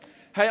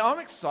Hey, I'm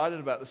excited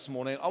about this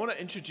morning. I want to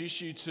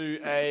introduce you to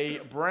a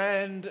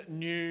brand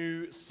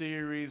new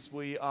series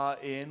we are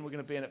in. We're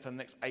going to be in it for the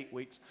next 8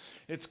 weeks.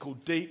 It's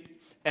called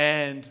Deep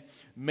and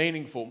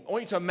Meaningful. I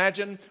want you to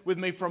imagine with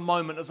me for a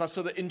moment as I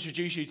sort of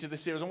introduce you to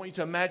this series. I want you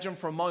to imagine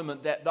for a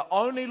moment that the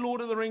only Lord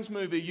of the Rings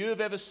movie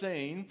you've ever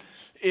seen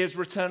is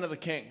Return of the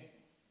King.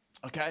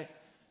 Okay?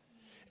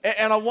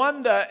 And I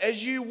wonder,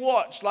 as you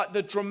watch like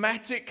the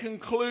dramatic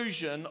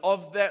conclusion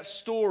of that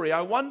story,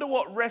 I wonder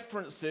what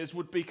references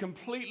would be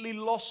completely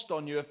lost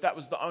on you if that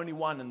was the only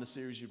one in the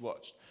series you'd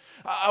watched.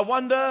 I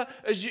wonder,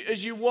 as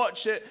you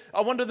watch it,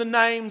 I wonder the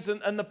names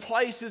and the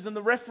places and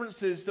the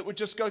references that would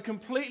just go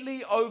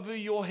completely over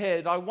your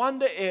head. I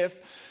wonder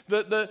if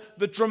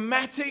the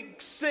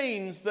dramatic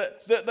scenes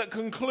that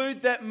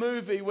conclude that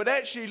movie would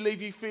actually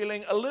leave you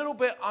feeling a little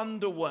bit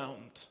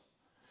underwhelmed.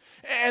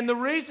 And the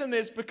reason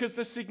is because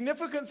the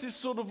significance is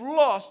sort of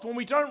lost when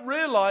we don't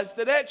realize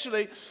that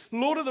actually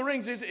Lord of the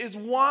Rings is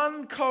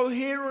one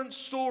coherent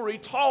story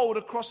told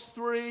across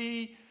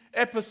 3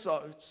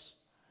 episodes.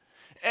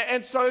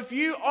 And so if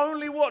you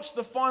only watch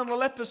the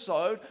final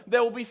episode,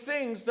 there will be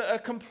things that are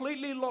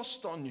completely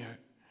lost on you.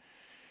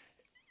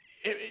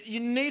 You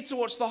need to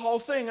watch the whole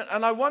thing.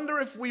 And I wonder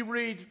if we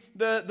read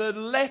the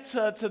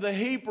letter to the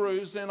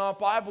Hebrews in our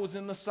Bibles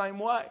in the same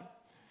way.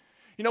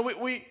 You know,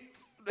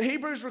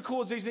 Hebrews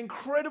records these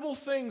incredible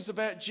things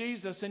about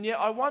Jesus, and yet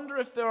I wonder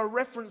if there are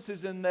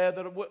references in there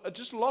that are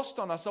just lost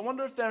on us. I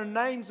wonder if there are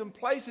names and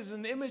places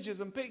and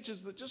images and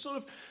pictures that just sort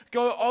of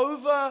go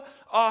over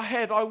our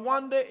head. I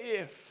wonder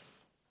if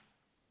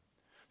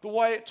the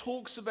way it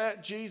talks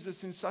about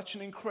Jesus in such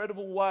an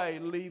incredible way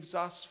leaves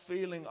us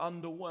feeling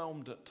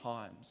underwhelmed at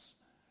times.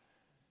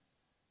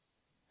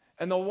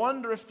 And I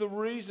wonder if the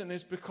reason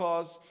is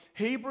because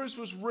Hebrews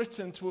was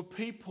written to a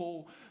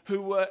people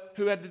who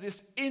had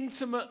this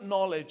intimate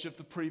knowledge of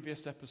the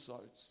previous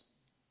episodes.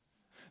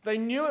 They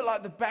knew it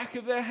like the back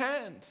of their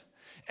hand.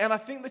 And I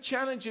think the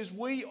challenge is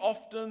we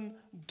often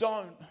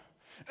don't.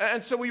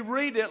 And so we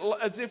read it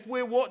as if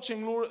we're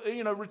watching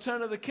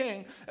Return of the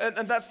King,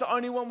 and that's the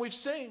only one we've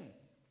seen.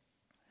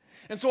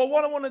 And so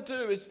what I want to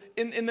do is,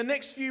 in the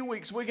next few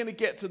weeks, we're going to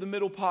get to the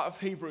middle part of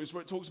Hebrews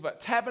where it talks about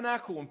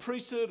tabernacle and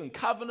priesthood and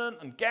covenant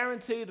and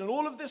guaranteed and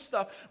all of this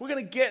stuff. We're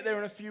going to get there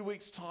in a few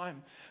weeks'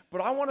 time. But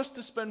I want us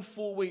to spend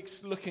 4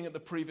 weeks looking at the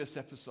previous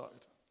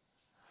episode.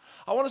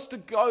 I want us to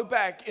go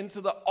back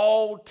into the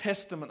Old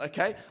Testament,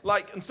 okay?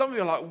 And some of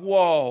you are like,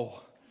 whoa,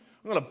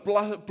 I'm going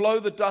to blow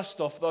the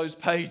dust off those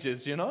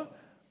pages, you know?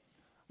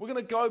 We're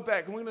going to go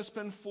back and we're going to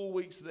spend 4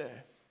 weeks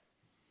there.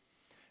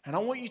 And I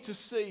want you to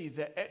see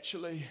that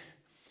actually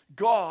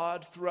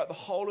God, throughout the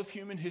whole of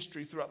human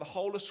history, throughout the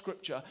whole of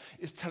Scripture,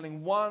 is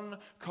telling one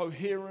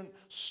coherent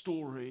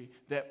story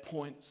that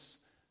points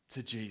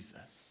to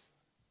Jesus.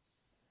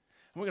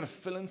 And we're going to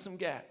fill in some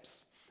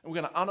gaps. And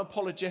we're going to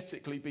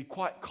unapologetically be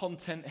quite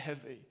content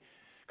heavy.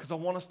 Because I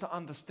want us to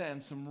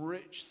understand some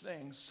rich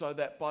things so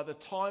that by the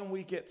time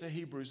we get to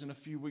Hebrews in a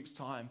few weeks'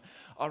 time,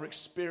 our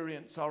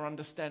experience, our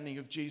understanding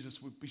of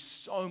Jesus would be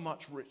so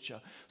much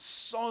richer,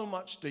 so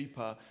much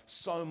deeper,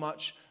 so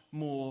much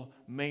more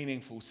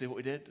meaningful. See what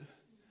we did?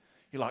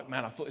 You're like,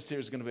 man, I thought this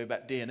series was going to be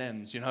about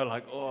D&Ms,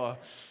 oh,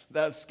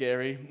 that's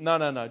scary. No,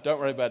 don't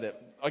worry about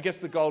it. I guess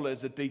the goal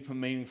is a deep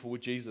and meaningful with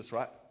Jesus,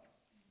 right?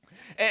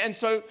 And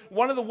so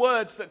one of the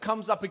words that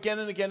comes up again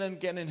and again and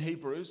again in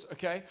Hebrews,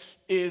 okay,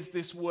 is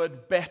this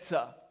word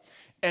better.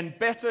 And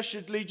better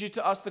should lead you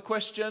to ask the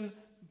question,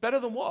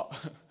 better than what?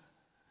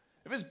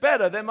 If it's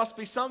better, there must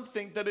be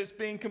something that it's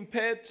being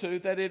compared to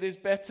that it is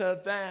better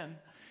than.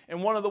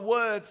 And one of the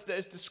words that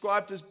is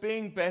described as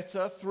being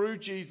better through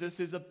Jesus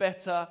is a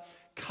better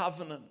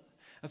covenant.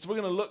 And so we're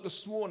going to look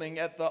this morning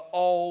at the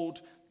Old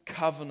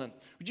Covenant.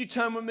 Would you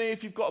turn with me,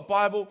 if you've got a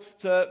Bible,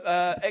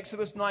 to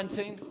Exodus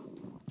 19?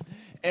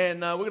 And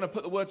we're going to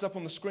put the words up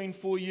on the screen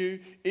for you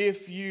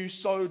if you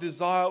so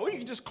desire. Or you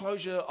can just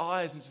close your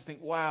eyes and just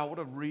think, wow, what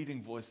a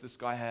reading voice this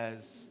guy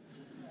has.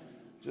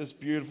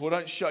 Just beautiful.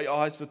 Don't shut your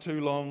eyes for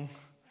too long.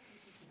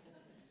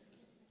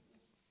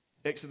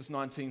 Exodus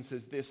 19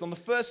 says this: on the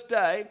first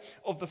day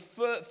of the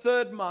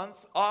third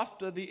month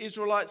after the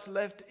Israelites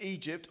left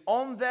Egypt,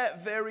 on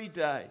that very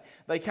day,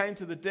 they came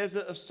to the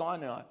desert of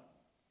Sinai.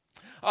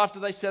 After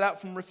they set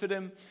out from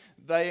Rephidim,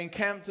 they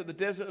encamped at the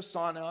desert of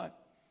Sinai.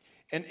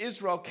 And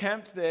Israel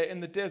camped there in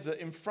the desert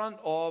in front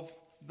of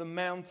the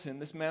mountain.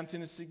 This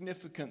mountain is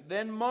significant.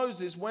 Then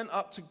Moses went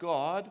up to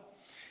God,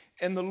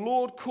 and the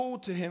Lord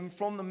called to him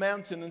from the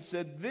mountain and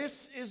said,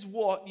 "This is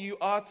what you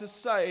are to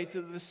say to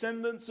the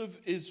descendants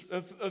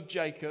of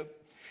Jacob,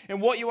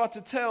 and what you are to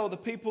tell the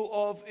people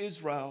of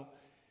Israel.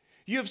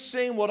 You have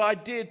seen what I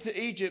did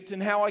to Egypt,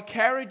 and how I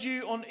carried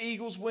you on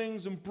eagle's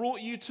wings and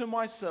brought you to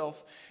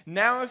myself.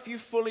 Now if you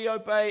fully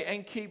obey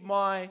and keep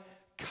my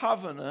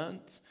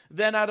covenant,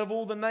 then out of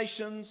all the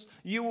nations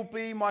you will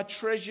be my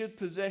treasured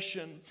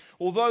possession.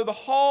 Although the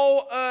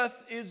whole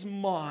earth is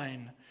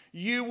mine,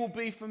 you will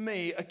be for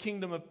me a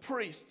kingdom of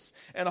priests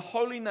and a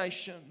holy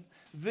nation.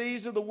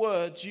 These are the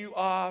words you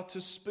are to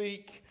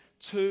speak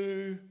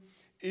to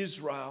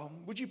Israel."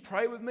 Would you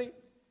pray with me?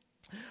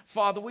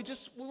 Father, we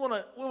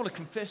want to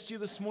confess to you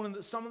this morning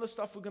that some of the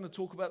stuff we're going to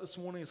talk about this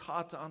morning is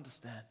hard to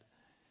understand.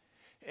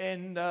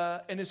 And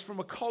it's from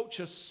a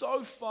culture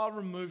so far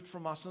removed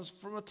from us, and it's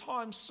from a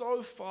time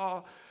so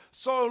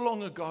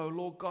long ago,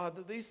 Lord God,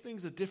 that these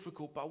things are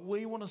difficult, but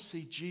we want to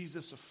see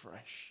Jesus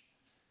afresh.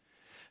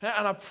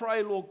 And I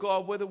pray, Lord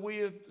God, whether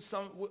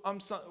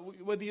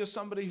you're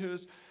somebody who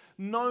has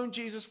known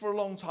Jesus for a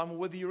long time, or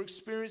whether you're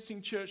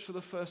experiencing church for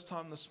the first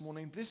time this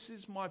morning, this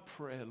is my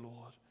prayer,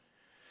 Lord,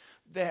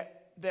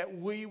 that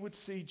we would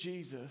see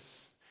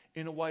Jesus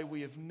in a way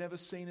we have never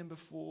seen him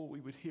before. We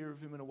would hear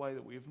of him in a way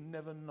that we have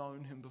never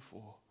known him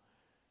before.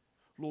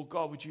 Lord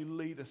God, would you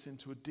lead us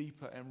into a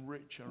deeper and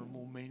richer and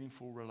more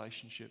meaningful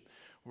relationship,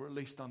 or at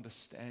least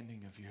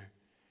understanding of you.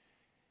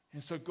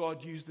 And so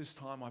God, use this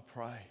time, I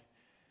pray.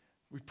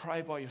 We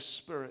pray by your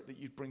Spirit that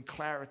you'd bring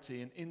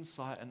clarity and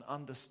insight and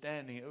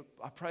understanding.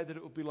 I pray that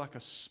it would be like a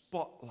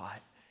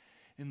spotlight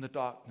in the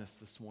darkness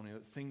this morning,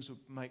 that things would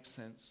make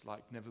sense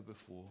like never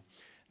before.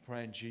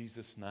 Pray in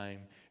Jesus' name.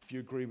 If you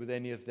agree with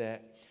any of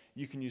that,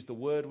 you can use the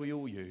word we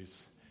all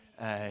use.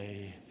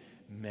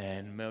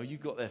 Amen. Mel, you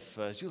got there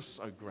first. You're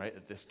so great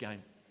at this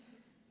game.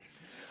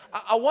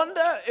 I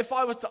wonder if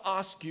I was to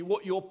ask you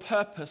what your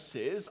purpose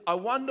is, I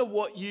wonder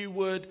what you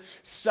would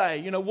say.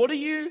 You know, what are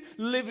you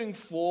living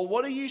for?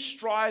 What are you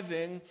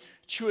striving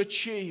to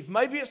achieve?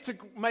 Maybe it's to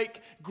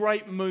make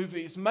great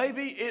movies.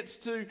 Maybe it's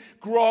to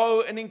grow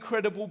an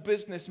incredible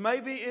business.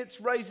 Maybe it's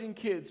raising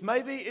kids.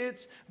 Maybe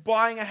it's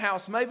buying a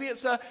house. Maybe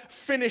it's a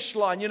finish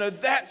line. You know,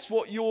 that's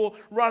what you're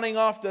running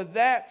after.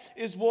 That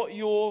is what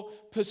you're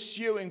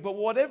pursuing. But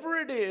whatever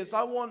it is,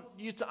 I want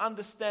you to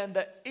understand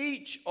that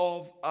each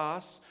of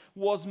us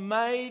was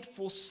made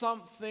for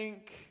something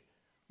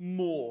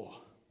more.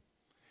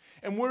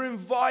 And we're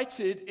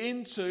invited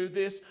into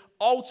this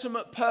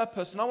ultimate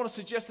purpose. And I want to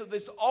suggest that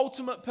this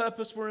ultimate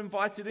purpose we're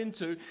invited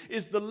into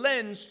is the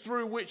lens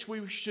through which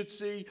we should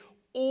see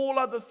all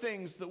other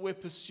things that we're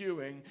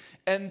pursuing.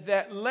 And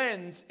that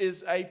lens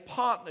is a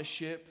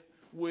partnership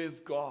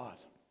with God.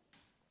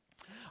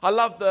 I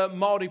love the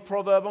Māori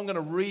proverb. I'm going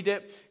to read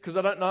it because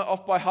I don't know it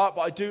off by heart,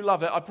 but I do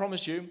love it. I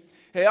promise you.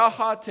 He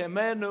aha te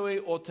mea nui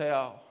o te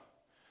ao.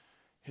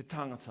 He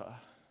tangata.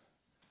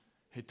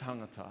 He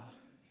tangata.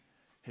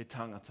 He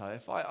tangata.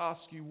 If I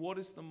ask you what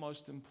is the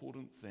most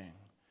important thing,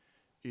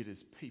 it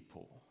is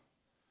people.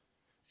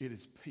 It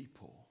is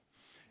people.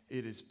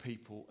 It is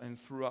people. And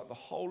throughout the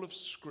whole of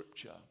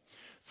Scripture,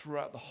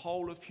 throughout the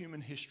whole of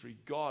human history,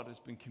 God has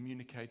been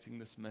communicating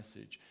this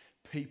message.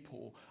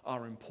 People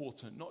are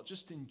important, not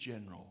just in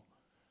general,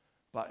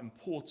 but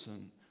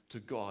important to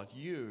God.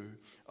 You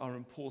are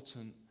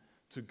important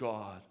to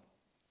God.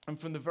 And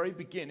from the very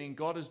beginning,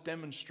 God has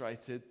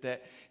demonstrated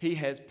that he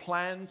has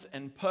plans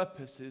and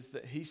purposes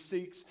that he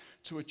seeks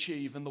to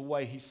achieve. And the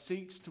way he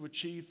seeks to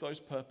achieve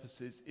those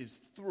purposes is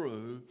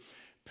through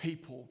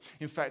people.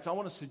 In fact, I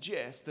want to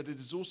suggest that it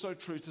is also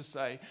true to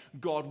say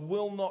God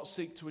will not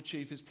seek to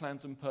achieve his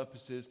plans and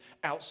purposes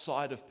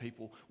outside of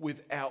people,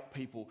 without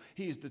people.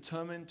 He is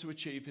determined to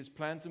achieve his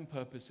plans and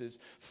purposes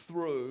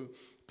through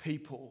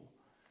people.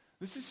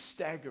 This is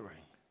staggering.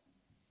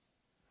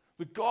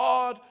 The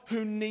God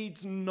who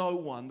needs no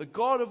one, the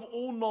God of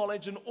all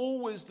knowledge and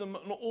all wisdom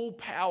and all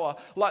power.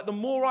 Like, the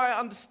more I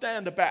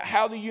understand about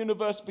how the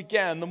universe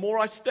began, the more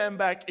I stand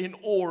back in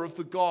awe of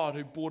the God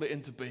who brought it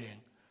into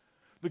being.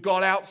 The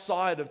God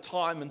outside of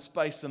time and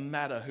space and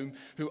matter,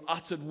 who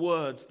uttered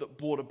words that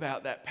brought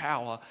about that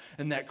power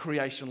and that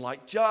creation.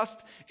 Like,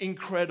 just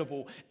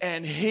incredible.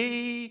 And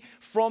he,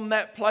 from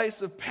that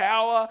place of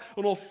power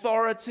and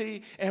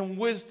authority and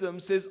wisdom,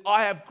 says,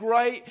 I have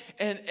great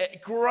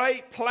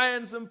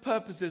plans and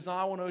purposes.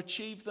 I want to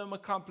achieve them,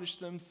 accomplish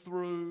them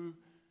through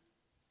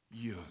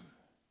you.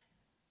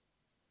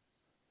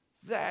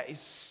 That is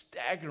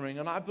staggering,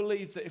 and I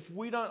believe that if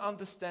we don't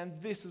understand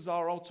this as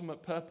our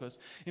ultimate purpose,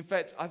 in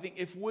fact, I think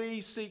if we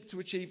seek to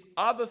achieve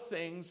other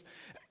things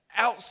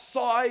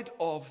outside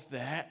of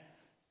that,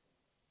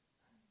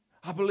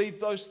 I believe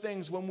those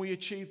things, when we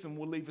achieve them,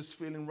 will leave us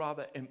feeling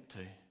rather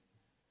empty.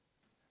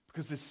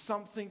 Because there's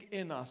something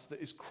in us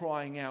that is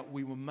crying out,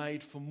 we were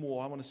made for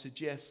more. I want to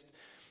suggest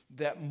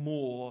that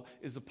more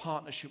is a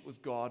partnership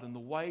with God, and the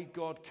way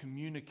God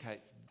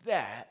communicates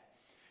that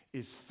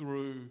is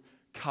through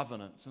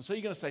covenants. And so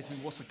you're going to say to me,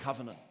 what's a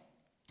covenant?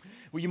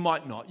 Well, you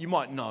might not. You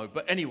might know.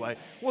 But anyway,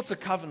 what's a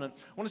covenant?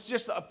 I want to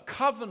suggest that a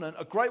covenant,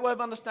 a great way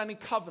of understanding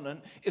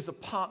covenant, is a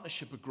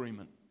partnership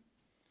agreement.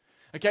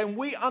 Okay, and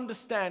we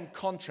understand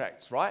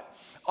contracts, right?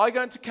 I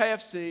go into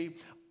KFC,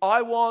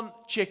 I want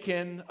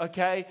chicken,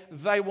 okay?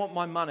 They want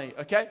my money,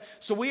 okay?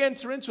 So we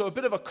enter into a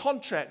bit of a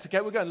contract, okay?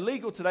 We're going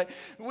legal today.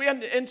 We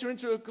enter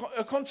into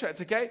a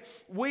contract, okay?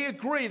 We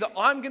agree that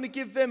I'm going to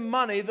give them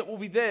money that will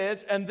be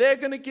theirs, and they're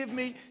going to give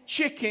me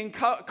chicken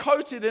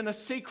coated in a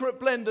secret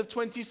blend of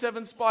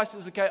 27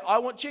 spices, okay? I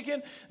want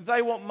chicken,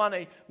 they want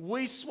money.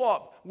 We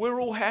swap.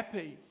 We're all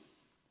happy.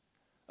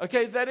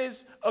 Okay, that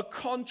is a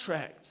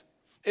contract.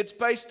 It's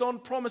based on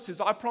promises.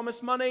 I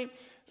promise money,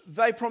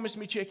 they promise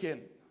me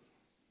chicken.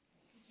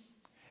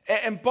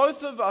 And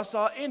both of us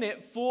are in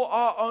it for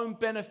our own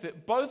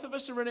benefit. Both of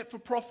us are in it for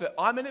profit.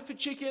 I'm in it for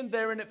chicken,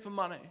 they're in it for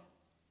money.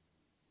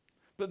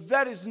 But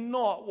that is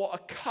not what a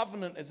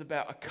covenant is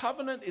about. A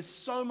covenant is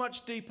so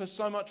much deeper,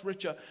 so much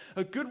richer.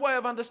 A good way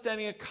of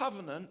understanding a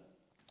covenant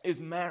is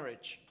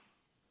marriage.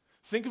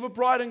 Think of a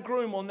bride and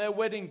groom on their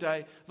wedding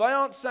day. They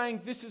aren't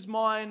saying, this is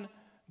mine,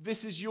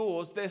 this is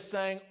yours. They're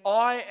saying,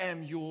 I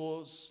am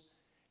yours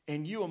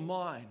and you are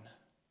mine.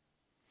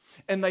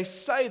 And they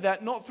say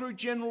that not through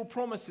general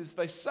promises.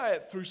 They say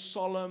it through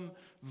solemn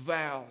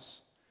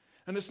vows.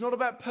 And it's not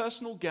about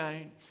personal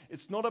gain.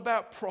 It's not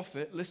about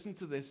profit. Listen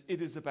to this.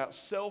 It is about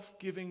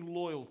self-giving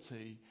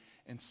loyalty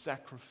and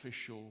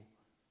sacrificial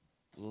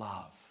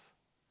love.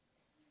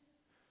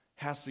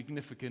 How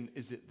significant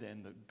is it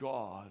then that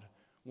God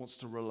wants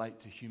to relate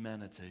to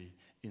humanity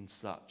in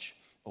such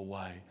a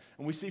way?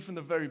 And we see from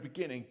the very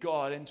beginning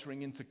God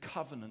entering into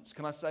covenants.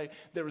 Can I say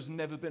there has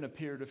never been a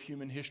period of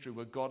human history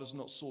where God has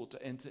not sought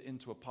to enter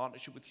into a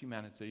partnership with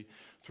humanity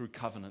through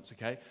covenants,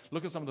 okay?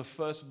 Look at some of the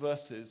first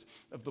verses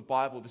of the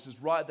Bible. This is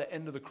right at the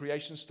end of the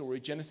creation story.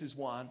 Genesis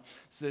 1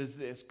 says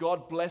this: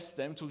 God blessed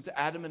them, talking to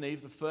Adam and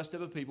Eve, the first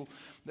ever people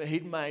that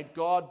he'd made.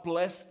 God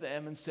blessed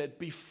them and said,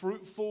 be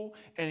fruitful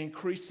and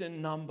increase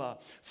in number.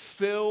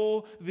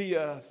 Fill the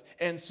earth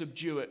and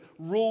subdue it.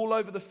 Rule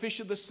over the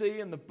fish of the sea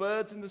and the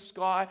birds in the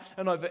sky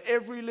and over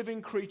every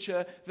living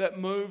creature that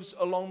moves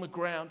along the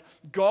ground.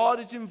 God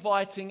is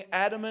inviting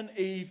Adam and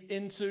Eve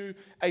into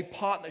a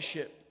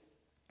partnership.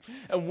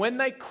 And when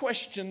they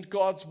questioned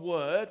God's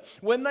word,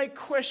 when they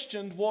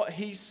questioned what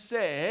he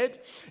said,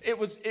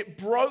 it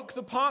broke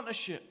the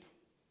partnership.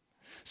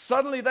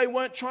 Suddenly they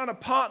weren't trying to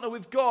partner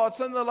with God.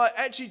 Suddenly they're like,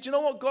 actually, do you know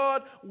what,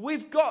 God?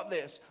 We've got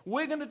this.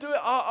 We're going to do it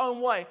our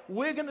own way.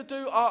 We're going to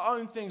do our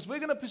own things. We're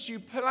going to pursue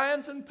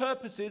plans and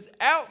purposes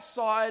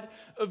outside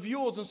of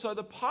yours. And so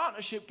the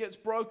partnership gets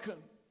broken.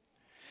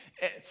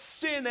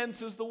 Sin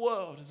enters the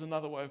world is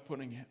another way of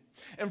putting it.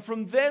 And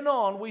from then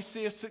on, we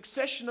see a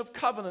succession of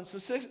covenants, a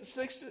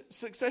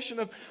succession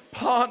of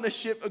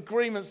partnership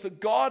agreements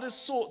that God has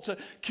sought to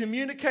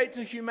communicate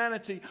to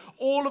humanity,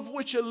 all of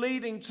which are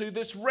leading to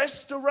this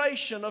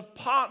restoration of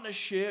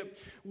partnership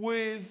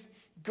with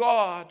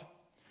God.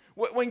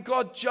 When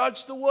God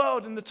judged the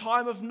world in the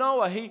time of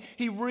Noah,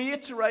 he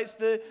reiterates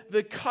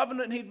the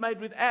covenant he'd made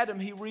with Adam.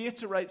 He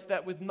reiterates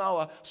that with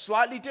Noah.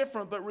 Slightly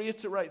different, but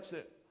reiterates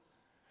it.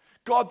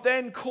 God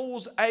then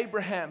calls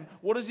Abraham.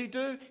 What does he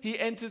do? He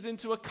enters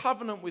into a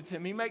covenant with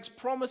him. He makes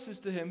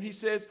promises to him. He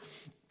says,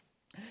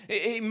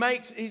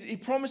 he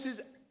promises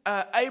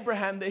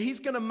Abraham that he's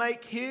going to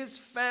make his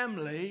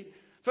family.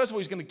 First of all,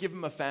 he's going to give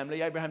him a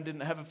family. Abraham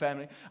didn't have a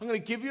family. I'm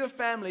going to give you a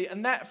family,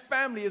 and that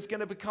family is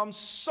going to become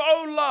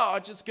so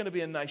large, it's going to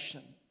be a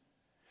nation.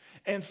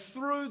 And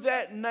through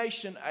that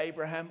nation,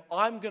 Abraham,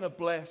 I'm going to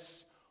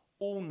bless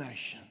all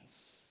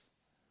nations.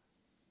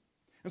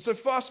 And so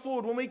fast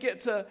forward, when we get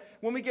to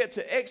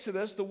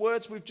Exodus, the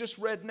words we've just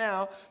read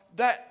now,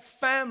 that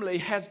family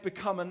has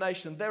become a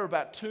nation. They're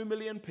about 2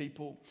 million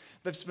people.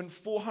 They've spent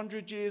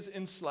 400 years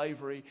in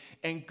slavery,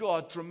 and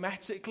God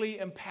dramatically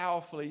and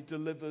powerfully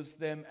delivers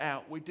them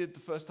out. We did the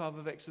first half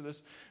of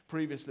Exodus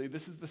previously.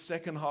 This is the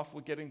second half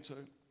we're getting to.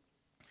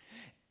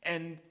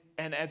 And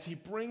as he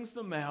brings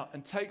them out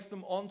and takes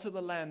them onto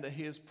the land that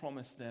he has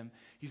promised them,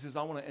 he says,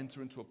 I want to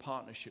enter into a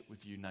partnership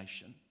with you,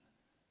 nation.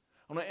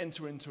 I want to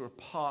enter into a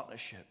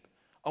partnership.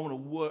 I want to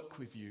work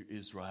with you,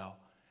 Israel.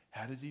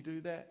 How does he do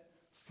that?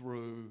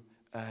 Through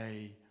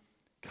a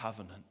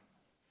covenant.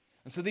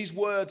 And so these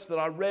words that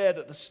I read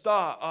at the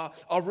start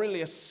are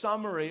really a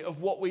summary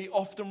of what we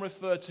often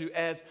refer to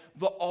as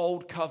the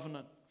Old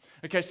Covenant.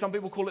 Okay, some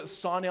people call it the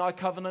Sinai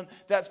covenant.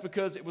 That's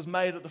because it was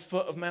made at the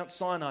foot of Mount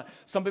Sinai.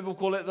 Some people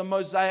call it the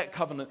Mosaic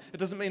covenant. It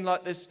doesn't mean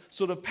like this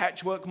sort of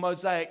patchwork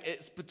mosaic.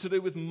 It's to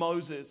do with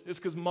Moses. It's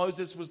because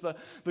Moses was the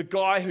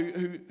guy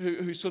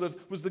who sort of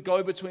was the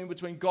go-between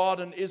between God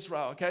and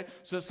Israel. Okay,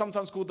 so it's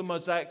sometimes called the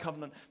Mosaic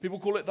covenant. People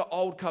call it the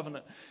Old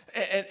Covenant.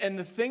 And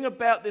the thing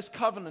about this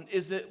covenant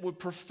is that it would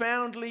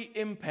profoundly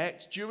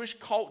impact Jewish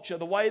culture,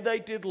 the way they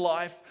did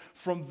life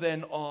from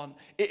then on.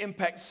 It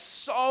impacts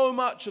so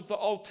much of the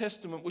Old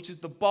Testament, which is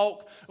the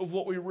bulk of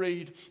what we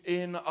read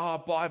in our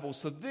Bible.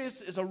 So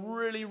this is a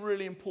really,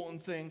 really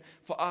important thing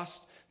for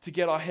us to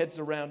get our heads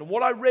around. And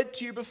what I read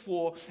to you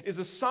before is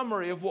a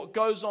summary of what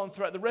goes on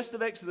throughout the rest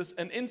of Exodus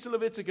and into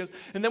Leviticus.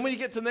 And then when you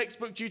get to the next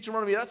book,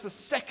 Deuteronomy, that's a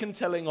second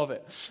telling of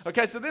it.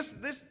 Okay, so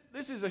this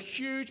is a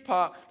huge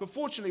part. But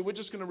fortunately, we've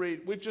just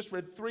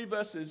read 4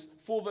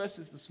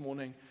 verses this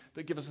morning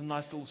that give us a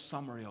nice little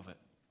summary of it.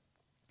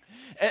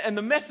 And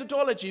the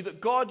methodology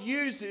that God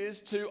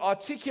uses to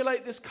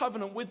articulate this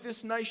covenant with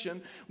this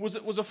nation was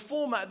a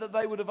format that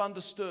they would have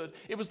understood.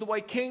 It was the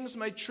way kings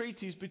made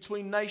treaties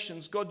between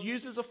nations. God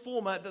uses a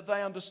format that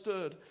they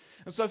understood.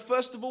 And so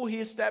first of all, he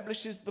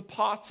establishes the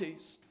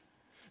parties.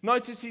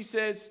 Notice he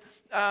says,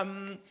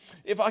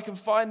 if I can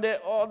find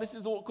it, this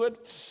is awkward.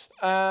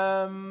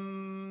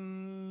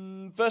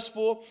 Verse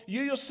 4,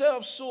 you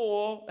yourselves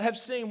have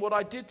seen what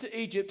I did to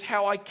Egypt,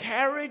 how I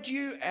carried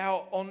you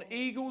out on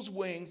eagle's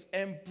wings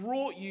and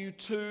brought you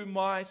to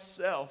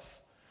myself.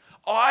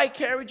 I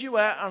carried you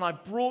out and I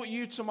brought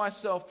you to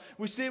myself.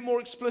 We see it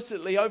more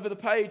explicitly over the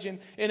page in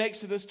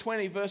Exodus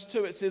 20, verse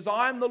 2. It says,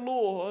 I am the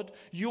Lord,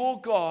 your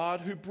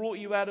God, who brought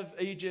you out of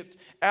Egypt,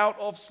 out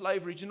of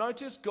slavery. Do you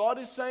notice? God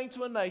is saying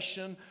to a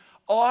nation,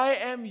 I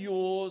am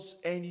yours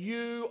and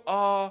you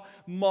are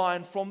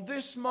mine. From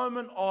this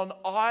moment on,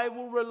 I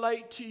will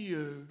relate to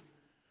you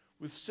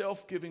with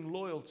self-giving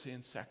loyalty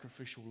and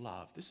sacrificial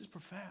love. This is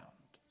profound.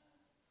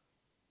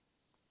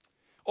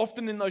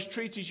 Often in those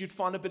treaties you'd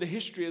find a bit of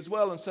history as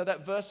well, and so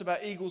that verse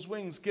about eagle's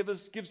wings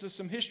gives us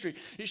some history.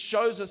 It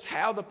shows us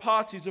how the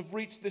parties have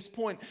reached this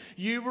point.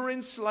 You were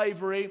in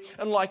slavery,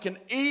 and like an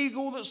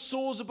eagle that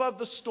soars above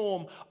the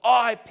storm,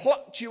 I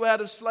plucked you out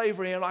of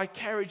slavery and I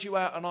carried you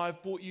out and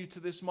I've brought you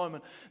to this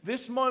moment.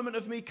 This moment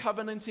of me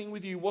covenanting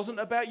with you wasn't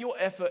about your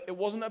effort, it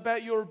wasn't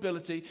about your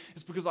ability.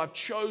 It's because I've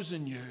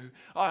chosen you,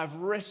 I've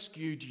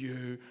rescued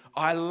you,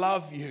 I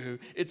love you.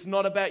 It's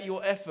not about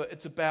your effort,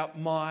 it's about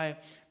my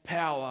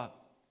power.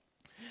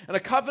 And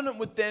a covenant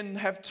would then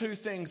have two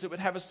things. It would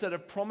have a set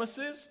of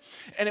promises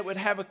and it would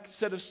have a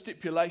set of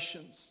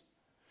stipulations.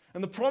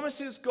 And the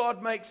promises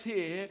God makes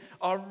here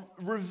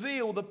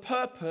reveal the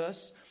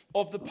purpose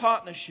of the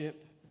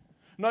partnership.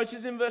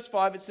 Notice in verse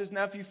 5 it says,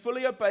 now if you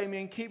fully obey me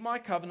and keep my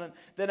covenant,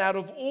 then out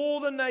of all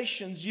the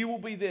nations you will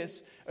be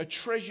this, a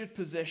treasured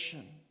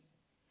possession.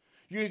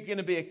 You're going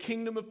to be a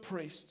kingdom of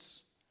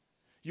priests.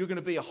 You're going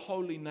to be a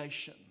holy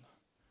nation.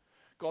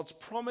 God's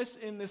promise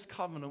in this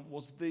covenant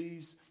was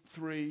these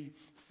three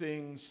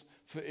things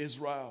for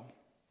Israel.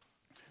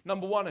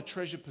 Number one, a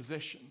treasure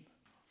possession.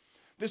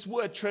 This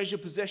word treasure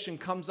possession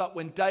comes up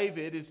when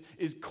David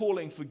is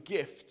calling for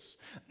gifts.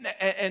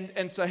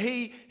 And so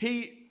he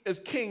as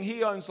king,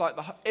 he owns like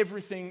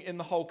everything in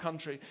the whole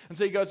country. And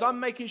so he goes, I'm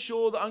making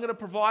sure that I'm going to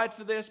provide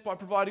for this by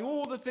providing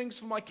all the things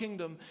for my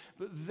kingdom.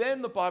 But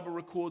then the Bible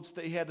records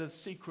that he had a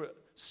secret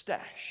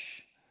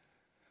stash.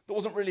 That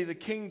wasn't really the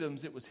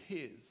kingdom's, it was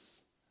his.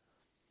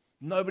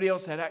 Nobody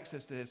else had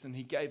access to this, and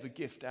he gave a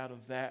gift out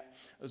of that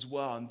as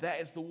well. And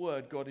that is the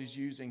word God is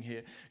using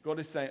here. God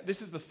is saying,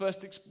 this is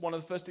one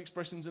of the first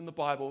expressions in the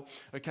Bible,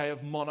 okay,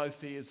 of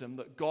monotheism,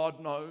 that God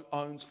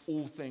owns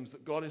all things,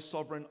 that God is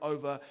sovereign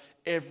over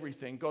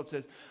everything. God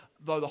says,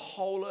 though the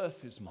whole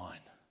earth is mine,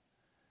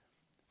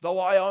 though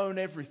I own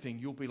everything,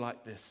 you'll be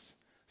like this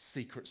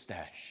secret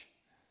stash.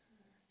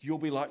 You'll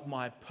be like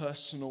my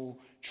personal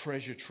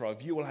treasure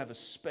trove. You will have a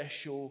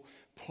special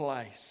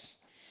place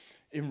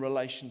in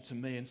relation to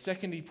me. And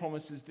second, he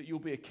promises that you'll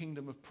be a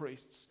kingdom of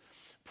priests.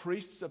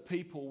 Priests are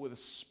people with a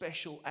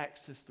special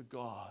access to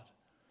God.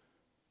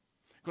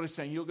 God is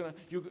saying, you're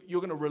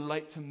going to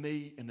relate to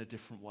me in a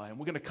different way. And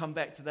we're going to come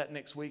back to that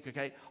next week,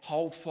 okay?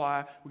 Hold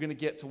fire. We're going to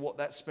get to what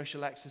that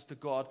special access to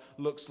God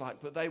looks like.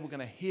 But they were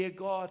going to hear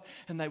God,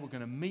 and they were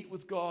going to meet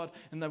with God,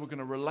 and they were going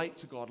to relate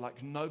to God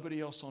like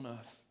nobody else on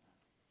earth.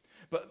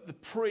 But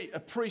a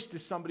priest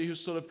is somebody who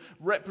sort of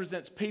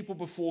represents people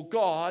before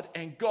God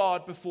and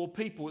God before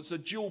people. It's a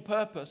dual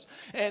purpose.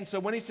 And so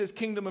when he says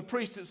kingdom of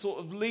priests, it sort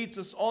of leads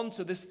us on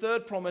to this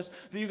third promise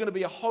that you're going to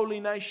be a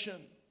holy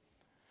nation.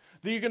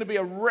 That you're going to be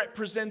a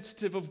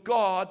representative of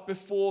God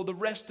before the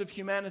rest of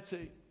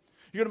humanity.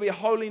 You're going to be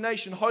a holy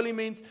nation. Holy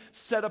means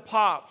set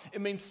apart. It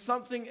means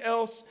something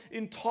else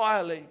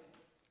entirely.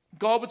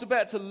 God was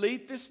about to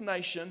lead this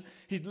nation.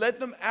 He'd led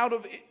them out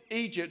of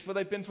Egypt, where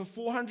they've been for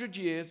 400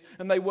 years,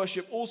 and they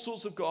worship all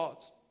sorts of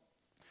gods.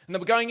 And they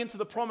were going into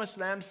the promised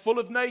land full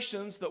of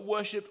nations that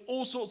worshipped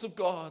all sorts of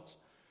gods.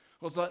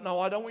 God's like,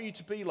 no, I don't want you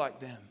to be like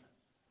them.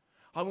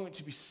 I want you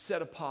to be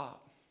set apart.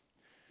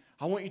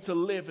 I want you to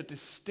live a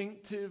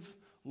distinctive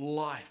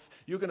life.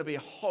 You're going to be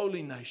a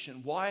holy nation.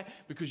 Why?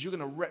 Because you're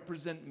going to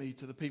represent me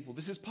to the people.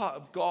 This is part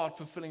of God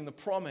fulfilling the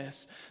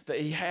promise that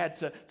he had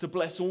to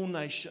bless all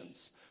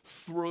nations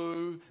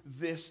through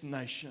this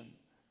nation.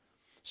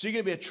 So you're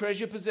going to be a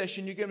treasure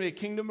possession. You're going to be a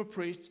kingdom of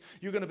priests.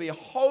 You're going to be a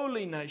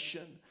holy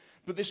nation.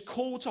 But this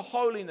call to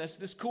holiness,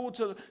 this call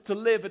to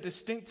live a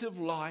distinctive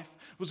life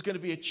was going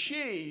to be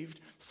achieved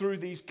through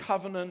these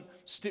covenant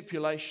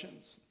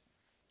stipulations.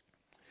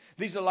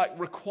 These are like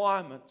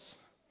requirements.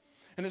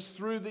 And it's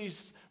through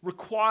these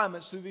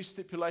requirements, through these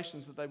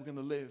stipulations, that they were going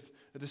to live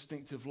a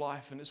distinctive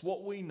life. And it's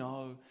what we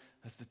know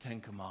as the Ten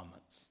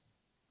Commandments.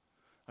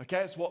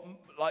 Okay, it's what,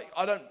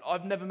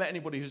 I've never met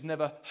anybody who's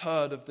never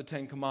heard of the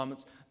Ten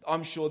Commandments.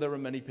 I'm sure there are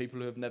many people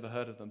who have never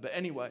heard of them. But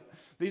anyway,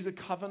 these are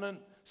covenant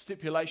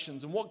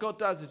stipulations. And what God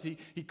does is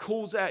he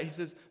calls out, he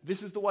says,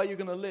 this is the way you're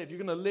going to live.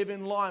 You're going to live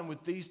in line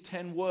with these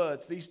 10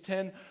 words, these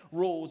 10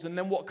 rules. And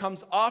then what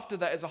comes after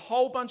that is a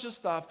whole bunch of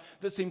stuff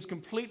that seems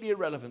completely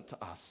irrelevant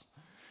to us.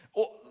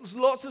 Or there's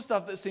lots of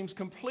stuff that seems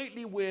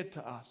completely weird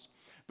to us.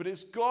 But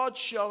it's God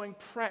showing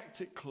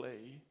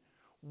practically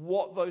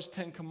what those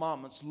 10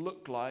 commandments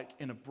look like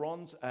in a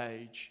Bronze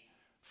Age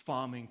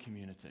farming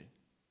community.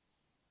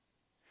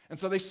 And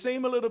so they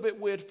seem a little bit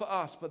weird for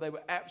us, but they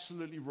were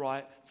absolutely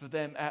right for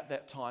them at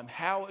that time.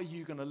 How are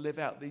you going to live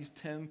out these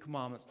 10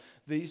 commandments,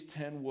 these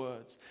 10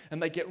 words? And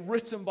they get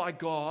written by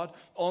God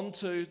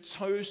onto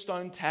 2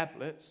 stone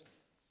tablets.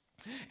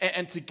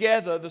 And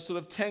together, the sort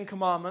of 10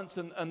 commandments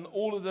and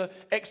all of the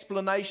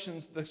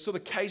explanations, the sort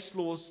of case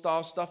law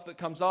style stuff that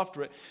comes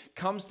after it,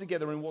 comes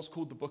together in what's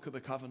called the Book of the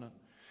Covenant.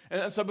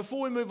 And so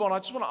before we move on, I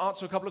just want to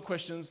answer a couple of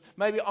questions.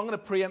 Maybe I'm going to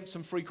preempt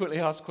some frequently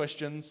asked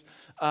questions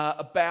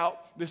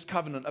about this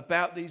covenant,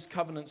 about these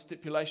covenant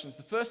stipulations.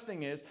 The first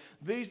thing is,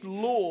 these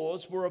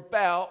laws were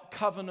about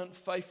covenant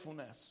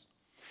faithfulness.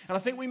 And I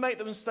think we make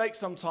the mistake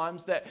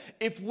sometimes that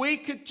if we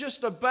could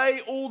just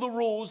obey all the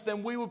rules,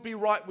 then we would be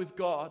right with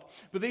God.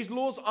 But these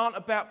laws aren't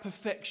about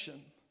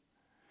perfection.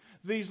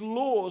 These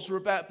laws are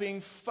about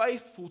being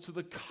faithful to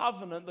the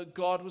covenant that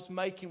God was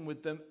making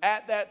with them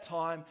at that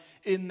time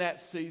in that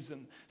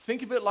season.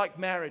 Think of it like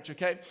marriage,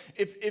 okay?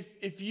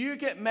 If you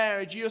get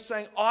married, you're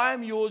saying, I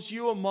am yours,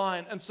 you are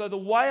mine. And so the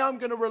way I'm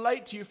going to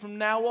relate to you from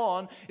now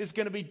on is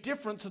going to be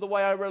different to the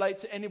way I relate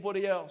to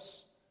anybody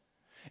else.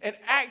 And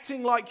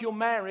acting like you're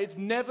married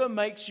never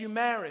makes you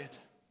married.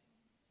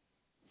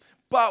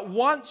 But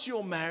once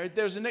you're married,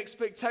 there's an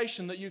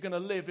expectation that you're going to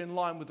live in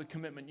line with the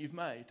commitment you've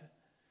made.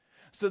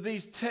 So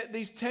these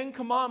 10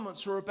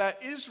 commandments are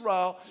about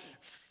Israel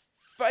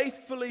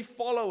faithfully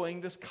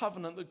following this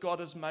covenant that God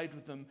has made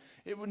with them.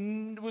 It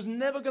was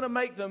never going to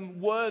make them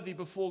worthy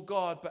before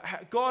God, but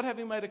God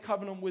having made a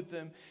covenant with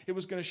them, it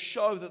was going to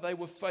show that they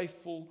were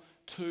faithful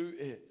to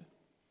it.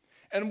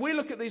 And we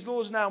look at these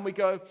laws now and we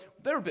go,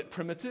 they're a bit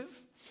primitive.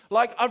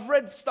 Like, I've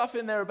read stuff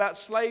in there about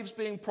slaves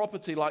being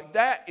property. Like,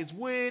 that is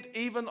weird.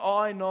 Even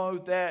I know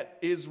that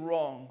is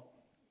wrong.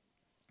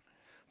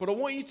 But I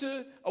want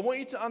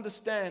you to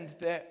understand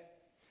that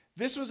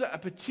this was at a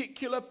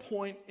particular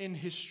point in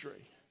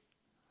history.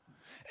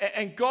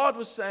 And God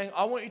was saying,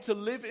 I want you to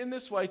live in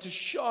this way to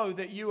show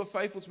that you are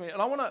faithful to me.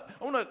 And I want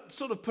to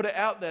sort of put it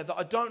out there that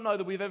I don't know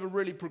that we've ever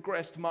really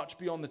progressed much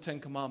beyond the 10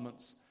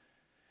 Commandments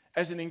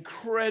as an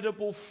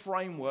incredible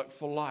framework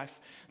for life.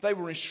 They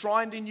were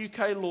enshrined in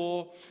UK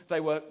law.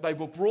 They were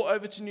brought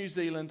over to New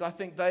Zealand. I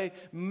think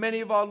many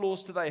of our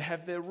laws today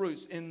have their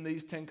roots in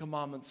these 10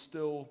 Commandments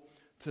still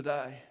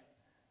today.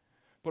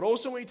 But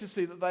also we need to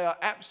see that they are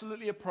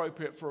absolutely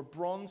appropriate for a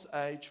Bronze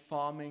Age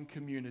farming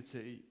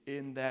community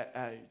in that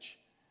age.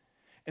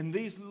 And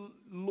these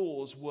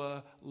laws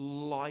were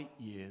light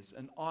years,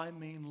 and I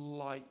mean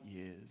light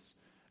years,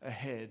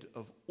 ahead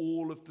of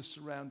all of the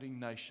surrounding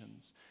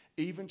nations.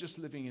 Even just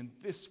living in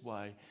this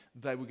way,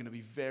 they were going to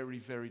be very,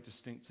 very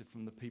distinctive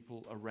from the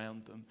people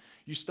around them.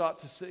 You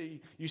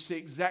see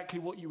exactly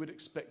what you would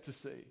expect to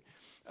see.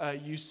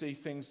 You see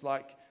things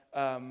like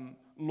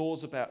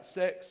laws about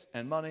sex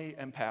and money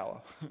and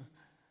power.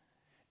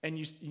 And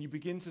you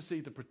begin to see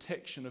the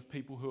protection of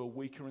people who are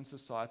weaker in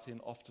society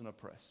and often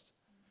oppressed.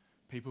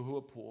 People who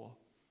are poor,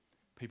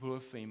 people who are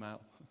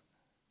female,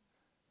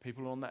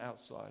 people on the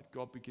outside.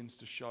 God begins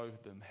to show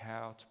them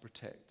how to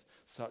protect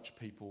such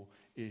people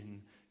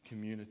in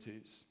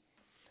communities.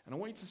 And I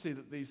want you to see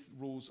that these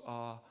rules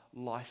are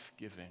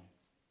life-giving.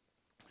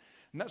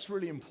 And that's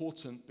really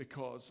important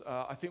because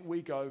I think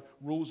we go,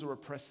 rules are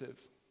oppressive.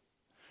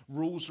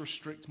 Rules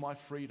restrict my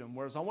freedom.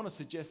 Whereas I want to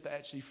suggest that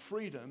actually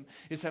freedom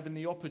is having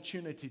the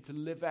opportunity to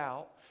live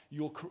out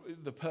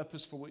the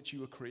purpose for which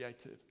you were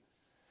created.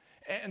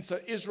 And so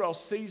Israel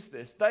sees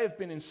this. They have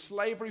been in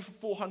slavery for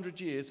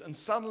 400 years, and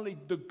suddenly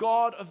the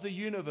God of the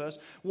universe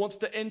wants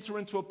to enter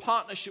into a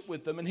partnership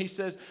with them. And he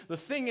says, the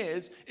thing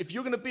is, if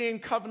you're going to be in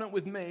covenant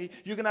with me,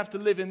 you're going to have to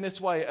live in this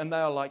way. And they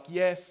are like,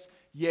 yes,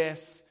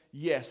 yes,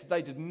 yes.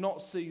 They did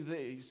not see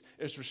these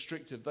as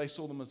restrictive. They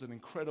saw them as an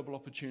incredible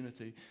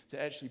opportunity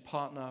to actually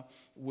partner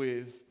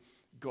with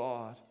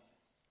God.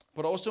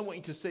 But I also want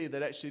you to see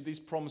that actually these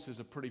promises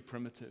are pretty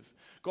primitive.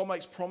 God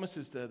makes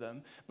promises to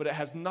them, but it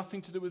has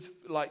nothing to do with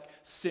like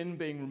sin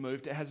being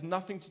removed. It has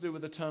nothing to do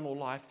with eternal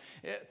life.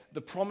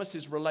 The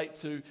promises relate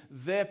to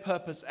their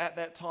purpose at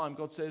that time.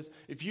 God says,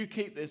 if you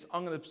keep this,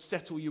 I'm going to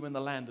settle you in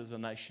the land as a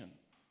nation.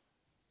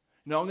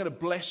 I'm going to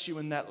bless you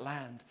in that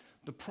land.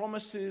 The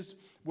promises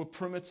were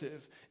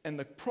primitive, and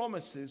the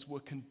promises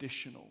were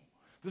conditional.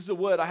 This is a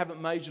word I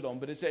haven't majored on,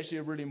 but it's actually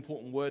a really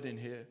important word in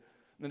here.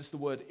 And it's the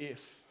word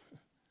if.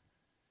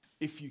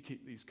 If you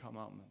keep these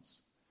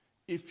commandments,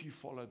 if you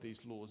follow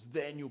these laws,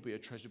 then you'll be a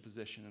treasured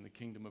possession in the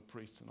kingdom of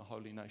priests and a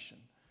holy nation.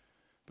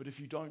 But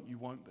if you don't, you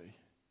won't be.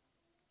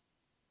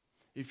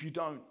 If you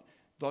don't,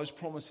 those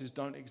promises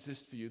don't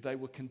exist for you. They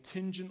were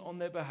contingent on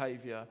their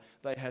behavior.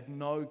 They had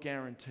no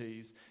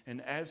guarantees. And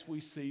as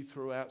we see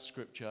throughout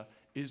Scripture,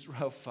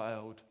 Israel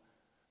failed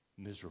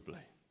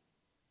miserably.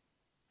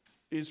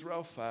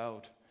 Israel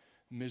failed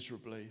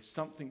miserably.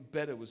 Something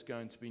better was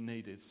going to be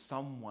needed.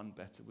 Someone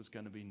better was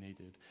going to be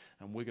needed.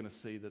 And we're going to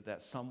see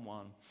that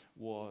someone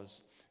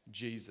was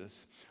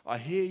Jesus. I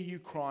hear you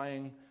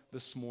crying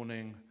this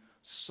morning,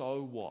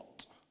 so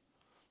what?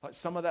 Like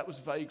some of that was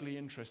vaguely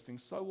interesting.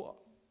 So what?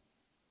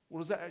 What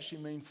does that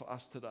actually mean for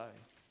us today?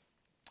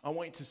 I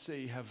want you to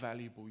see how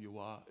valuable you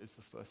are is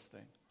the first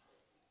thing.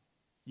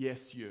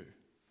 Yes, you.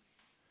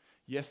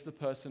 Yes, the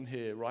person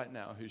here right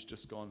now who's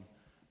just gone,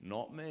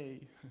 not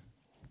me.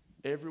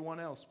 Everyone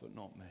else, but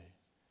not me.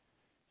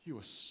 You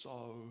are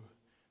so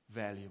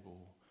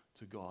valuable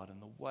to God.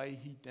 And the way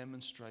he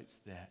demonstrates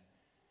that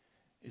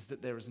is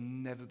that there has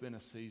never been a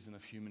season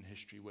of human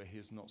history where he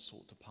has not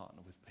sought to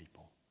partner with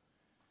people.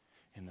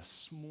 And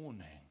this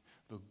morning,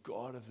 the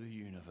God of the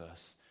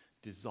universe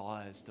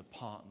desires to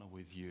partner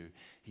with you.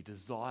 He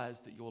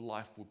desires that your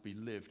life would be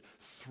lived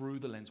through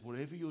the lens,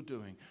 whatever you're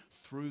doing,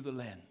 through the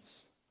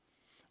lens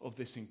of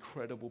this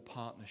incredible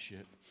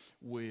partnership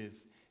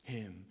with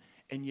him.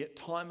 And yet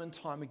time and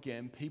time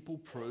again, people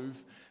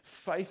prove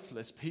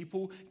faithless.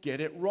 People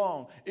get it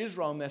wrong.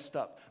 Israel messed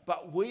up,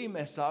 but we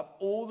mess up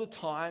all the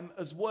time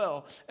as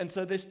well. And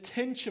so this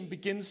tension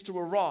begins to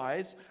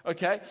arise,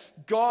 okay?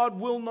 God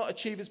will not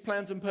achieve his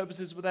plans and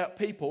purposes without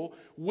people.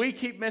 We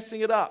keep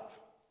messing it up.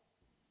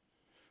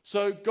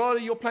 So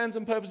God, your plans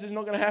and purposes are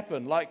not going to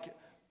happen. Like,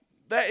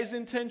 that is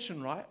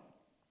intention, right?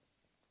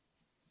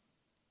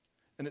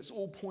 And it's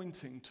all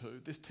pointing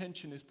to, this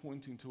tension is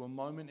pointing to a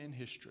moment in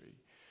history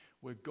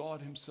where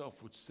God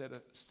himself would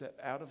step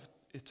out of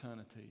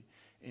eternity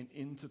and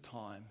into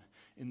time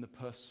in the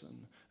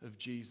person of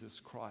Jesus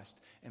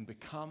Christ and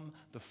become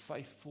the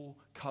faithful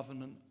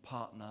covenant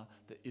partner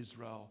that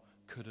Israel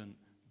couldn't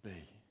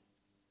be.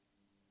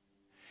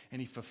 And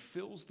he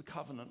fulfills the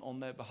covenant on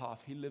their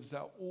behalf. He lives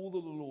out all the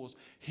laws.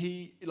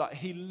 He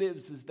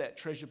lives as that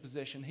treasure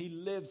possession. He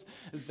lives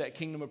as that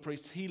kingdom of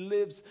priests. He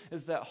lives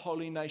as that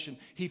holy nation.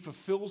 He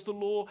fulfills the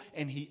law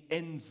and he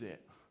ends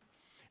it.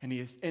 And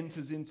he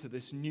enters into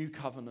this new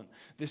covenant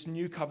we're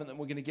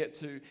going to get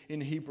to in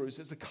Hebrews.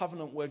 It's a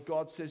covenant where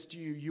God says to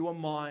you, you are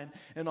mine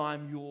and I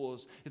am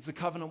yours. It's a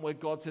covenant where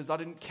God says, I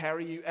didn't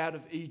carry you out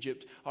of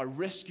Egypt. I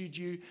rescued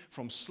you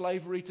from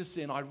slavery to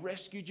sin. I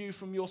rescued you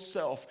from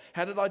yourself.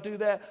 How did I do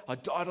that? I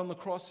died on the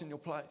cross in your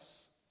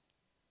place.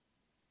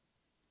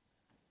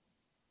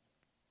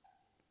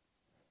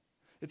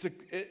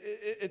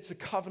 It's a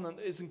covenant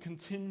that isn't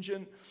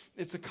contingent.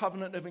 It's a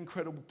covenant of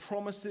incredible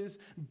promises,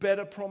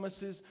 better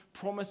promises,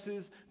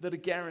 promises that are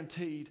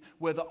guaranteed,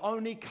 where the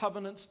only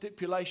covenant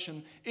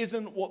stipulation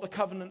isn't what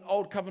the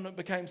old covenant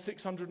became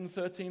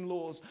 613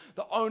 laws.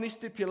 The only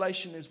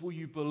stipulation is, will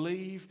you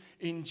believe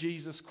in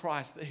Jesus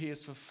Christ, that he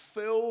has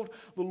fulfilled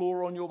the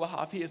law on your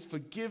behalf. He has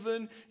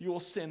forgiven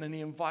your sin and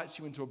he invites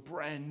you into a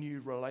brand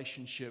new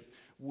relationship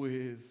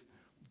with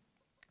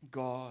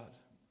God.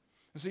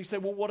 And so you say,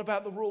 well, what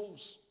about the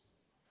rules?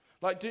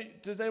 Like,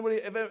 does anybody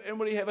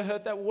ever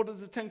heard that? What does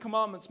the Ten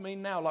Commandments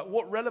mean now? Like,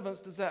 what relevance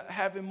does that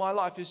have in my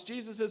life? If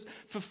Jesus has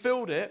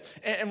fulfilled it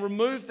and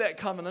removed that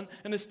covenant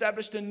and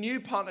established a new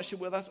partnership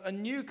with us, a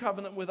new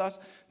covenant with us,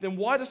 then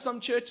why do some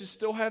churches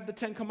still have the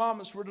Ten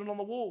Commandments written on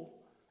the wall?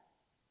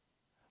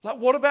 Like,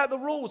 what about the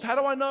rules? How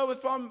do I know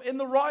if I'm in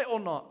the right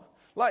or not?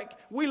 Like,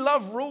 we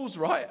love rules,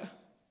 right?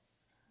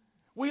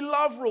 We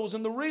love rules,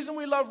 and the reason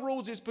we love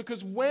rules is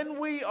because when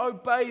we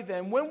obey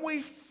them, when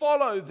we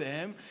follow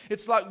them,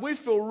 it's like we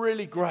feel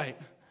really great.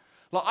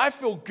 Like, I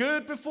feel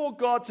good before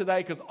God today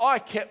because I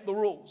kept the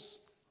rules.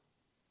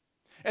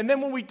 And then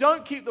when we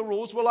don't keep the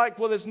rules, we're like,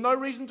 well, there's no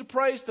reason to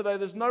praise today.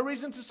 There's no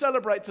reason to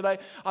celebrate today.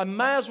 I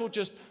may as well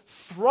just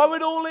throw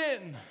it all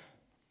in. Do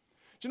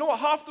you know what?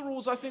 Half the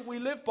rules I think we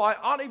live by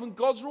aren't even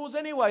God's rules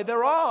anyway.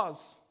 They're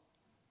ours.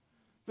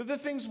 That the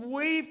things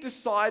we've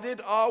decided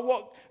are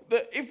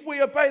that if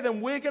we obey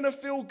them, we're going to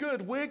feel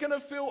good. We're going to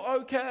feel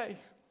okay.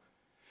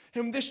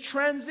 And this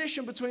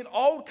transition between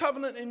old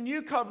covenant and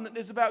new covenant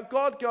is about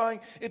God going,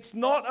 it's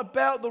not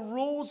about the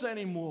rules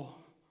anymore.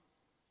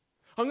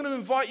 I'm going to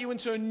invite you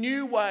into a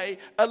new way,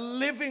 a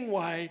living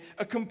way,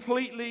 a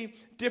completely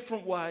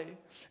different way.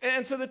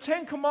 And so the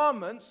Ten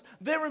Commandments,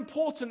 they're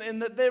important in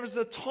that there is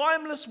a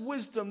timeless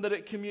wisdom that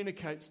it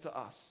communicates to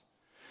us.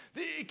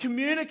 It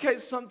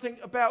communicates something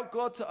about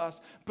God to us,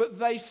 but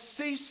they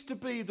cease to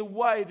be the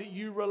way that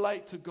you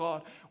relate to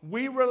God.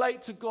 We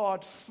relate to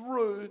God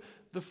through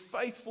the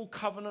faithful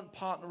covenant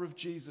partner of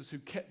Jesus who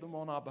kept them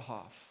on our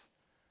behalf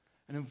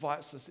and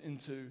invites us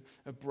into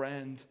a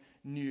brand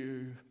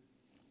new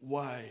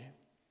way.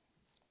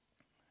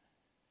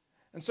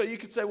 And so you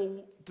could say,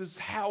 well, does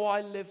how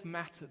I live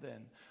matter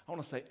then? I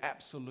want to say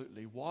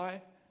absolutely.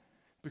 Why?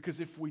 Because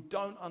if we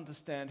don't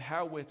understand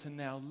how we're to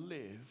now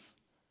live,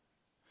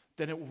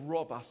 then it will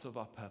rob us of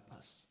our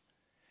purpose.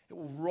 It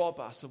will rob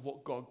us of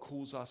what God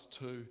calls us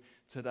to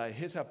today.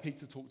 Here's how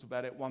Peter talked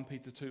about it. 1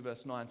 Peter 2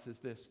 verse 9 says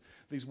this.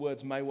 These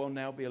words may well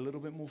now be a little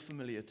bit more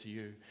familiar to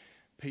you.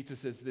 Peter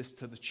says this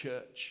to the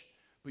church,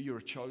 but you're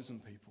a chosen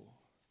people.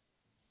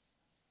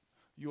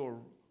 You're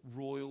a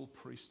royal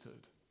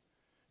priesthood.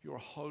 You're a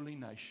holy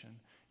nation.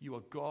 You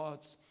are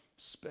God's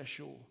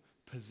special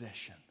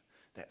possession,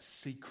 that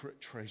secret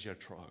treasure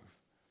trove,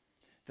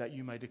 that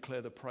you may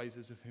declare the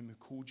praises of him who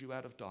called you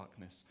out of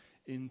darkness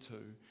into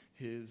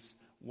his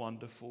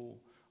wonderful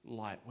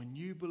light. When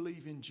you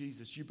believe in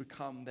Jesus, you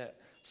become that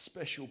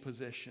special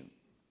possession.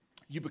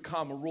 You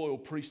become a royal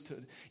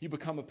priesthood. You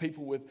become a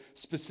people with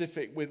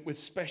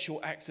special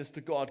access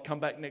to God. Come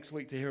back next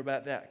week to hear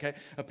about that, okay?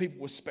 A people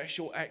with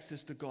special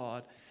access to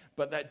God.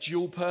 but that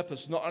dual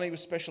purpose, not only with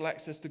special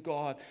access to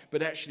God,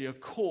 but actually a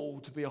call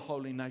to be a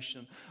holy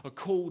nation, a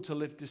call to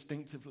live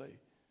distinctively.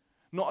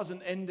 Not as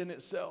an end in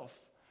itself,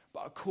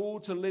 but a call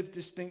to live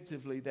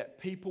distinctively, that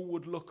people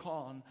would look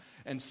on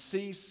and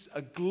see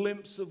a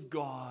glimpse of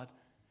God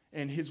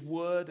and His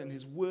word and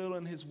His will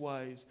and His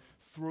ways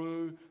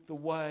through the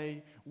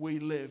way we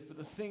live. But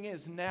the thing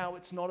is, now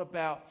it's not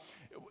about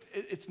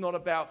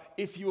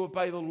if you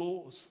obey the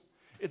laws.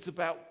 It's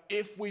about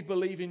if we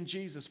believe in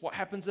Jesus. What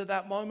happens at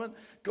that moment?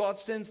 God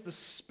sends the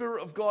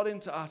Spirit of God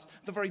into us,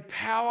 the very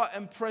power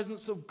and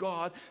presence of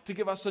God, to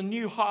give us a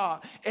new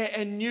heart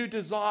and new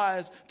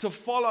desires to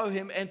follow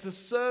Him and to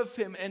serve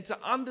Him and to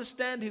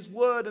understand His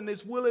word and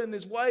His will and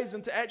His ways,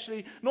 and to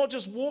actually not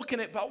just walk in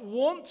it, but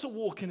want to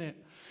walk in it.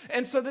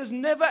 And so there's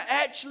never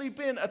actually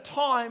been a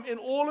time in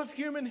all of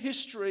human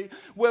history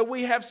where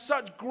we have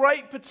such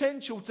great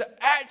potential to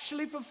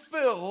actually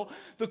fulfill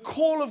the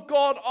call of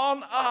God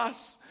on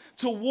us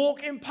to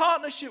walk in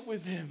partnership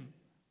with Him.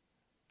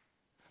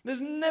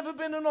 There's never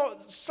been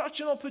such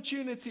an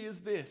opportunity as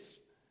this.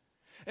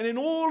 And in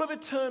all of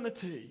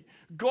eternity,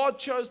 God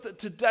chose that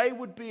today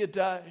would be a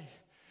day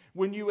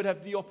when you would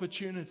have the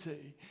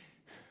opportunity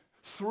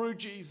through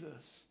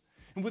Jesus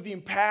and with the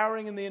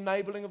empowering and the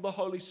enabling of the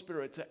Holy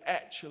Spirit to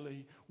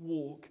actually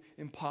walk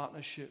in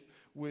partnership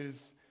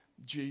with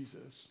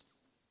Jesus.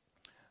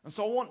 And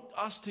so I want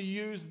us to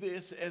use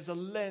this as a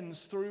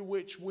lens through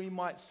which we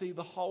might see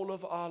the whole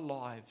of our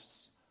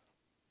lives.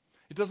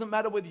 It doesn't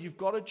matter whether you've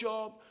got a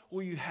job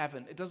or you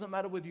haven't. It doesn't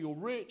matter whether you're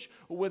rich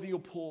or whether you're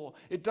poor.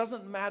 It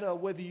doesn't matter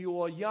whether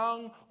you are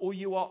young or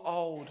you are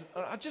old.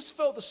 I just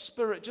felt the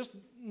Spirit just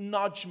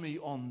nudge me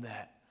on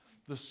that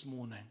this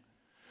morning.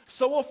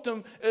 So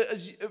often,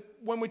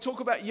 when we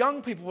talk about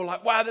young people, we're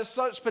like, wow, there's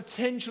such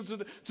potential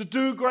to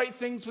do great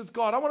things with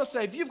God. I want to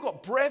say, if you've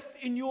got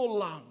breath in your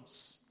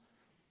lungs,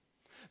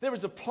 there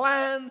is a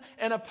plan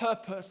and a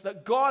purpose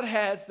that God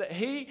has that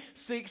He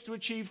seeks to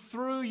achieve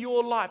through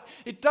your life.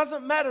 It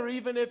doesn't matter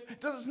even if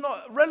it's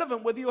not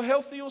relevant whether you're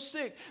healthy or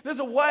sick. There's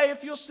a way,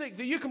 if you're sick,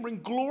 that you can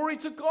bring glory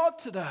to God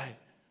today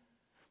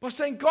by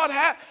saying, God,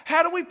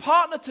 how do we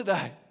partner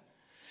today?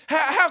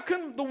 How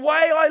can the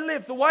way I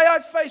live, the way I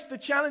face the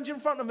challenge in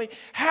front of me,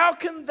 how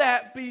can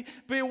that be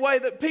a way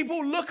that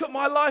people look at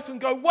my life and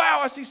go,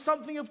 wow, I see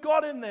something of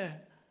God in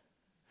there.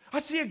 I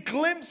see a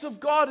glimpse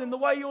of God in the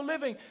way you're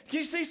living. Can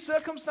you see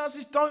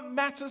circumstances don't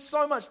matter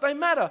so much? They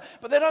matter,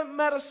 but they don't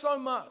matter so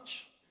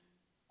much.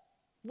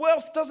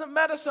 Wealth doesn't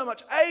matter so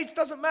much. Age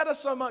doesn't matter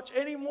so much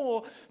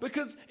anymore,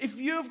 because if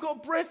you've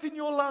got breath in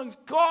your lungs,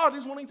 God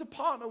is wanting to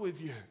partner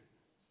with you.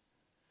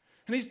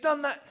 And He's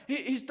done that.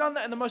 He's done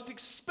that in the most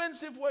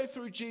expensive way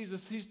through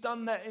Jesus. He's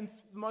done that in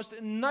the most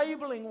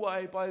enabling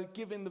way by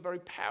giving the very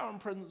power and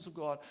presence of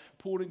God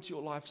poured into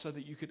your life so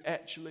that you could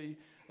actually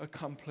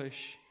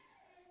accomplish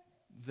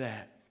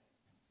that.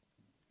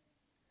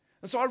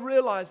 And so I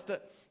realized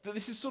that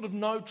this is sort of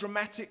no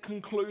dramatic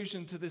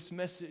conclusion to this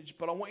message,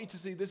 but I want you to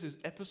see this is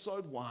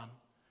episode 1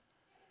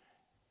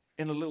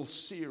 in a little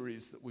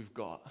series that we've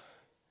got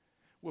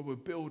where we're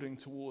building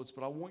towards.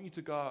 But I want you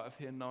to go out of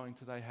here knowing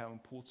today how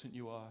important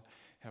you are,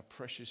 how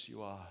precious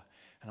you are.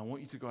 And I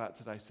want you to go out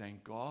today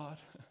saying, God,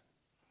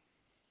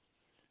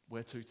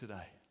 where to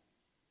today?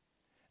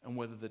 And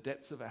whether the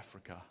depths of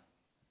Africa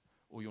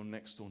or your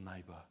next door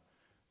neighbor,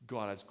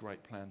 God has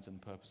great plans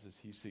and purposes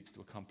He seeks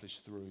to accomplish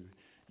through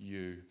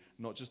you.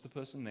 Not just the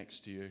person next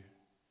to you,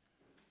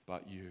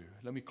 but you.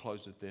 Let me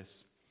close with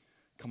this.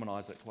 Come on,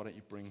 Isaac, why don't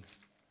you bring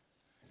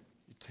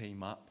your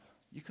team up?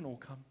 You can all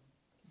come.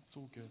 It's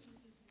all good.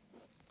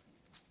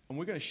 And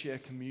we're going to share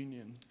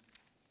communion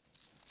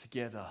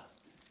together.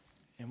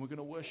 And we're going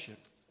to worship.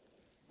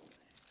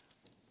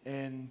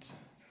 And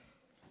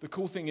the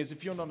cool thing is,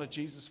 if you're not a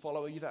Jesus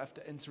follower, you don't have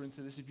to enter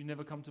into this. If you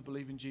never come to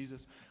believe in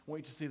Jesus, I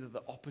want you to see that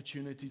the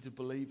opportunity to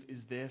believe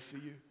is there for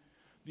you.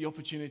 The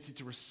opportunity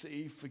to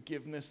receive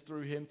forgiveness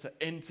through Him, to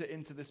enter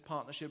into this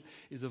partnership,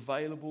 is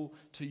available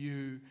to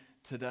you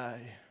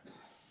today.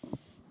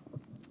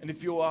 And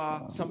if you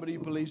are somebody who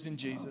believes in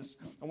Jesus,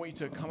 I want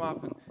you to come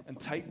up and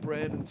take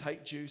bread and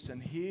take juice.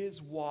 And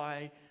here's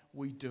why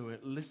we do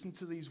it. Listen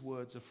to these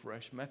words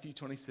afresh. Matthew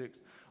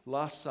 26,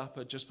 Last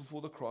Supper, just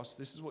before the cross.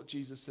 This is what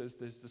Jesus says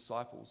to His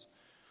disciples.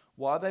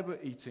 While they were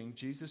eating,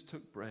 Jesus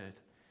took bread,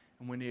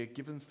 and when He had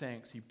given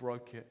thanks, He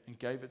broke it and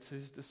gave it to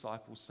His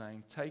disciples,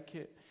 saying, "Take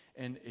it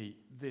and eat.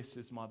 This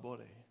is my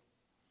body."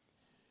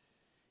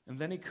 And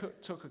then He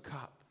took a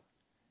cup.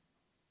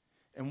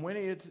 And when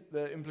He had,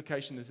 the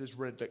implication is this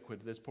red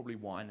liquid, there's probably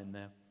wine in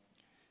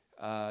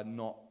there.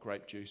 Not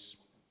grape juice,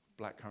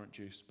 blackcurrant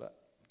juice, but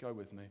go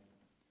with me.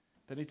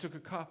 Then He took a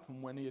cup,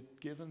 and when He had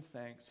given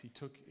thanks,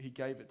 He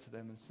gave it to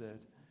them and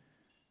said,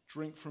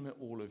 "Drink from it,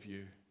 all of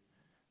you.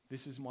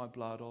 This is my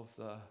blood of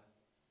the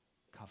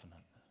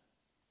covenant,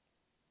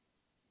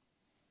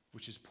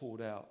 which is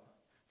poured out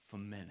for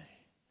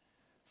many,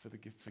 for the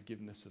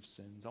forgiveness of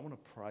sins." I want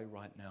to pray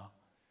right now,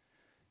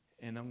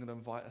 and I'm going to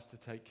invite us to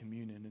take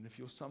communion. And if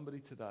you're somebody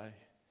today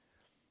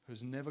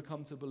who's never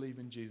come to believe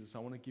in Jesus, I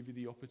want to give you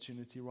the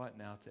opportunity right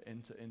now to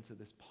enter into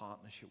this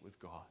partnership with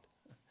God.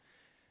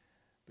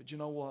 But you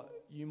know what?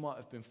 You might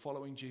have been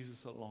following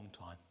Jesus a long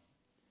time.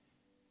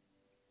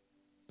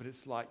 But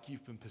it's like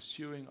you've been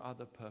pursuing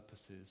other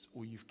purposes,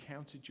 or you've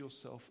counted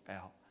yourself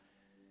out.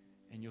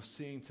 And you're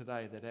seeing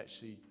today that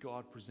actually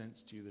God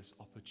presents to you this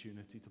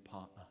opportunity to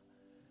partner.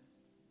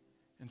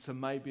 And so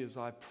maybe as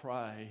I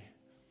pray,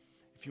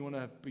 if you want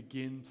to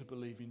begin to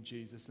believe in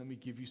Jesus, let me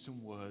give you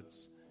some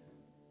words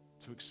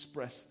to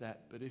express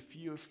that. But if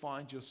you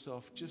find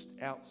yourself just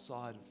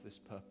outside of this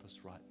purpose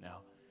right now,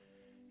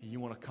 and you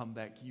want to come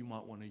back, you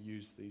might want to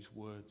use these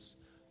words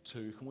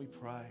too. Can we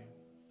pray?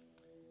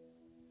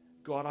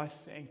 God, I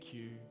thank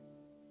you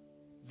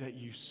that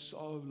you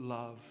so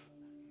love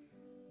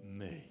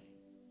me.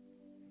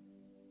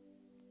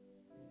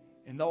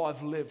 And though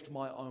I've lived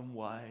my own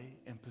way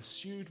and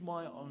pursued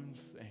my own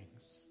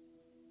things,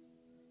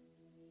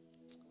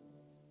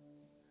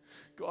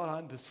 God, I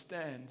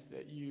understand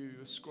that you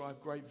ascribe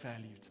great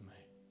value to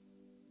me,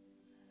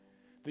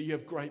 that you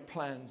have great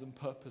plans and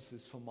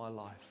purposes for my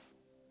life.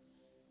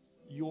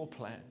 Your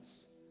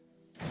plans,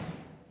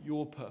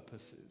 your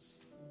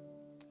purposes.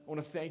 I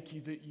want to thank you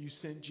that you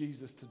sent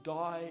Jesus to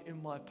die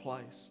in my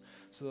place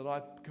so that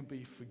I can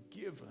be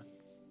forgiven.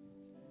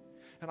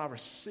 And I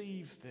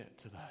receive that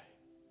today.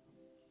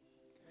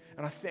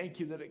 And I thank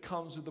you that it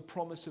comes with the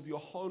promise of your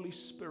Holy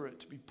Spirit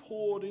to be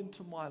poured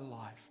into my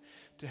life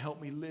to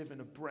help me live in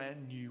a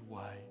brand new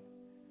way.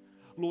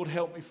 Lord,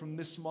 help me from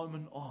this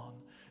moment on,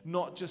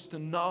 not just to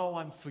know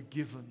I'm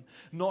forgiven,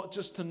 not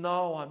just to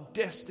know I'm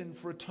destined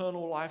for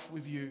eternal life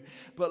with you,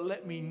 but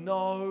let me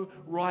know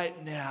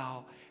right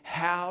now,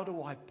 how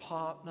do I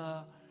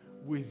partner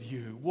with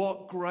you?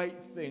 What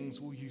great things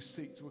will you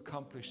seek to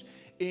accomplish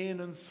in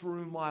and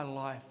through my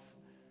life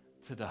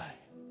today?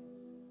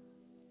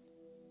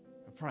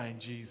 I pray in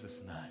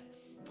Jesus'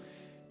 name.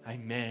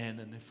 Amen.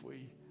 And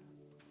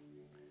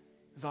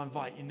as I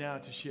invite you now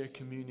to share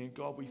communion,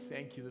 God, we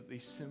thank you that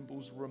these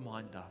symbols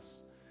remind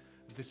us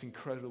of this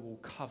incredible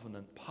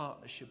covenant,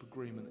 partnership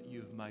agreement that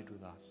you have made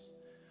with us.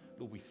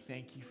 Lord, we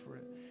thank you for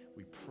it.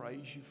 We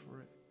praise you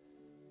for it.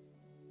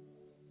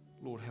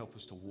 Lord, help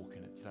us to walk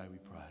in it today, we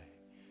pray.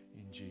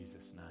 In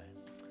Jesus'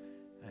 name,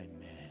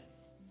 amen.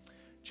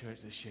 Church,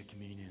 let's share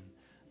communion.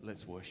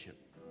 Let's worship.